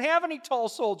 years. We don't have any tall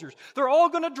soldiers. They're all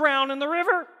going to drown in the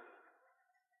river.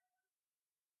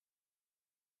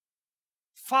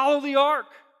 Follow the ark.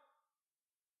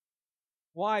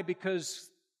 Why? Because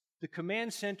the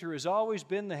command center has always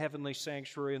been the heavenly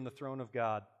sanctuary and the throne of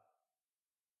God.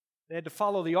 They had to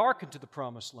follow the ark into the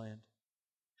promised land.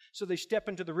 So they step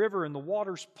into the river and the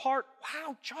waters part.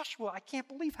 Wow, Joshua, I can't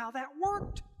believe how that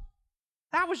worked.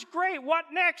 That was great. What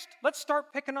next? Let's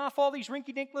start picking off all these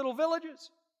rinky-dink little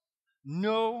villages.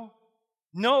 No,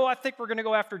 I think we're going to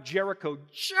go after Jericho.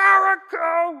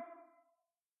 Jericho!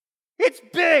 It's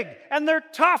big, and they're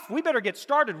tough. We better get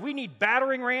started. We need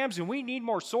battering rams, and we need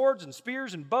more swords and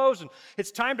spears and bows, and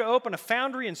it's time to open a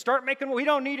foundry and start making. We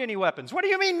don't need any weapons. What do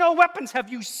you mean, no weapons? Have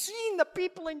you seen the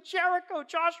people in Jericho,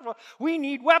 Joshua? We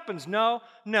need weapons. No.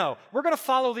 We're going to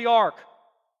follow the ark.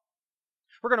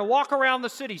 We're going to walk around the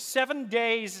city 7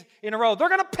 days in a row. They're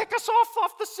going to pick us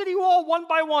off the city wall one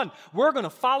by one. We're going to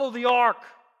follow the ark.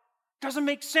 Doesn't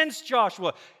make sense,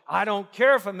 Joshua. I don't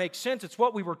care if it makes sense. It's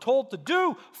what we were told to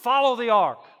do. Follow the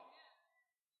ark.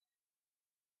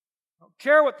 I don't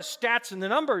care what the stats and the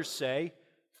numbers say.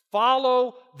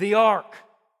 Follow the ark.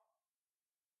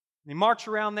 They march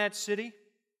around that city.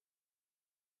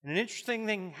 And an interesting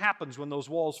thing happens when those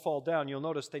walls fall down. You'll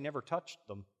notice they never touched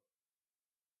them.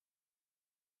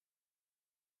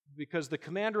 Because the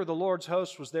commander of the Lord's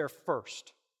host was there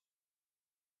first.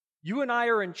 You and I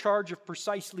are in charge of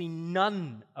precisely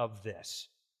none of this.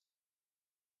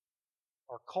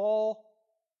 Our call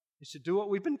is to do what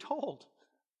we've been told.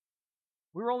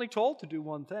 We were only told to do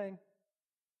one thing.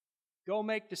 Go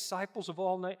make disciples of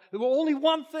all nations. There was only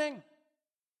one thing.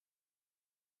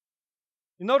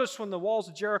 You notice when the walls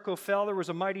of Jericho fell, there was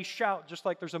a mighty shout, just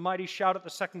like there's a mighty shout at the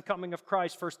second coming of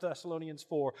Christ, 1 Thessalonians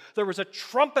 4. There was a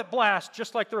trumpet blast,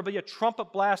 just like there will be a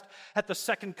trumpet blast at the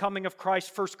second coming of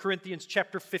Christ, 1 Corinthians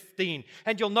chapter 15.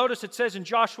 And you'll notice it says in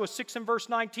Joshua 6 and verse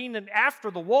 19, that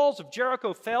after the walls of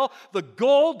Jericho fell, the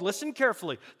gold, listen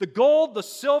carefully, the gold, the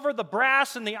silver, the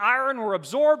brass, and the iron were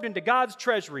absorbed into God's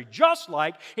treasury. Just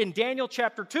like in Daniel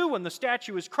chapter 2, when the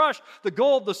statue is crushed, the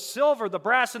gold, the silver, the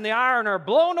brass, and the iron are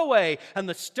blown away,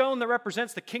 and the stone that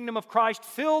represents the kingdom of Christ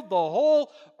filled the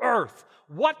whole earth.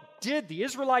 What did the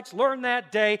Israelites learn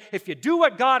that day? If you do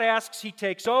what God asks, He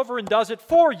takes over and does it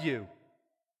for you.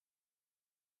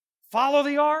 Follow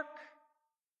the ark.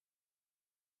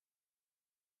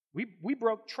 We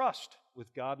broke trust with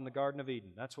God in the Garden of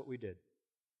Eden. That's what we did.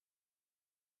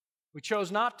 We chose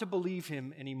not to believe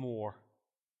Him anymore.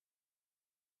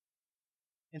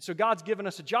 And so God's given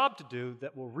us a job to do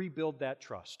that will rebuild that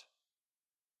trust.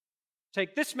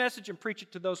 Take this message and preach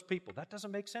it to those people. That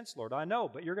doesn't make sense, Lord. I know,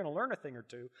 but you're going to learn a thing or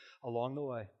two along the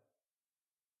way.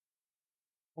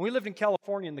 When we lived in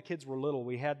California and the kids were little,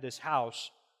 we had this house.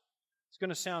 It's going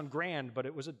to sound grand, but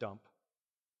it was a dump.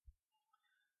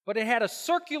 But it had a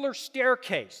circular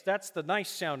staircase. That's the nice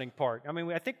sounding part.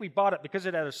 I think we bought it because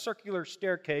it had a circular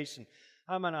staircase, and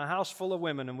I'm in a house full of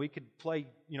women, and we could play,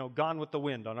 Gone with the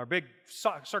Wind on our big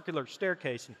circular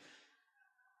staircase.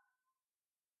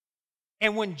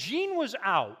 And when Jean was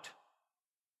out,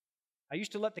 I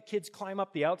used to let the kids climb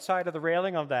up the outside of the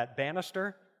railing of that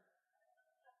banister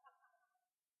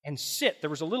and sit.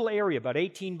 There was a little area about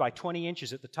 18 by 20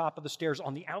 inches at the top of the stairs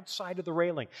on the outside of the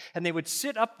railing. And they would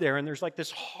sit up there, and there's like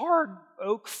this hard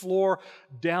oak floor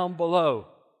down below.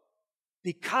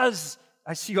 Because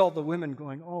I see all the women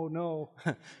going, oh no,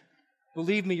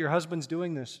 believe me, your husband's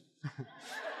doing this.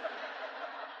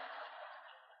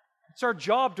 It's our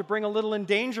job to bring a little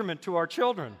endangerment to our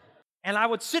children. And I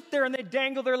would sit there and they'd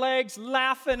dangle their legs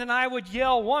laughing, and I would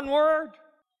yell one word.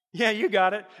 Yeah, you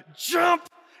got it. Jump!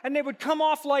 And they would come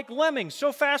off like lemmings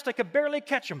so fast I could barely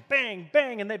catch them. Bang,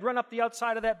 bang, and they'd run up the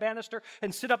outside of that banister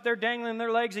and sit up there dangling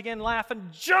their legs again, laughing.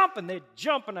 Jump! And they'd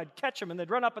jump, and I'd catch them, and they'd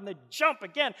run up, and they'd jump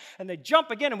again, and they'd jump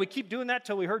again, and we keep doing that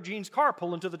till we heard Jean's car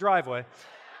pull into the driveway.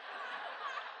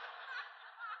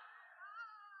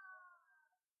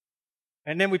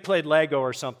 And then we played Lego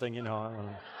or something, I don't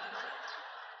know.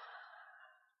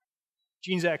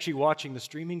 Jean's actually watching the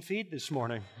streaming feed this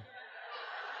morning.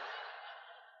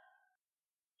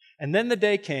 And then the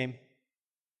day came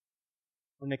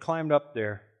when they climbed up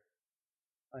there.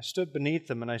 I stood beneath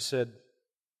them and I said,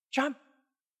 jump!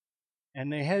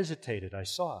 And they hesitated. I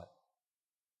saw it.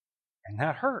 And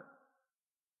that hurt.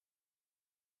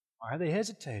 Why are they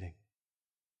hesitating?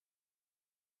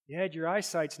 Yeah, your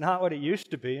eyesight's not what it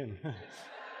used to be. And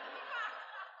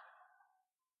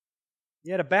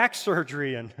you had a back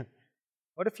surgery, and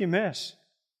what if you miss?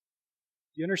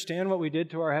 Do you understand what we did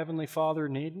to our Heavenly Father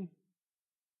in Eden?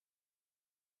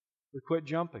 We quit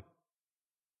jumping.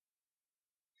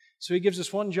 So He gives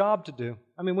us one job to do.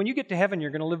 When you get to heaven,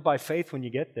 you're going to live by faith when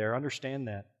you get there. Understand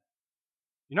that.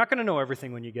 You're not going to know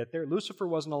everything when you get there. Lucifer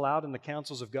wasn't allowed in the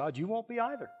counsels of God. You won't be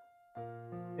either.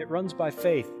 It runs by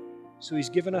faith. So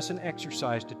He's given us an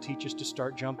exercise to teach us to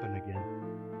start jumping again.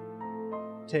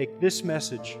 Take this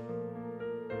message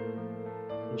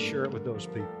and share it with those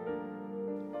people.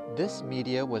 This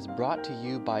media was brought to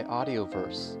you by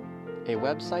Audioverse, a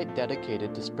website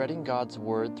dedicated to spreading God's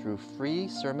Word through free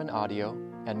sermon audio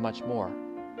and much more.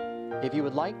 If you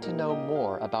would like to know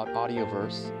more about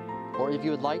Audioverse, or if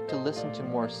you would like to listen to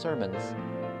more sermons,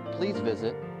 please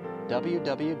visit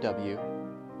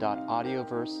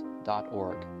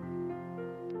www.audioverse.org.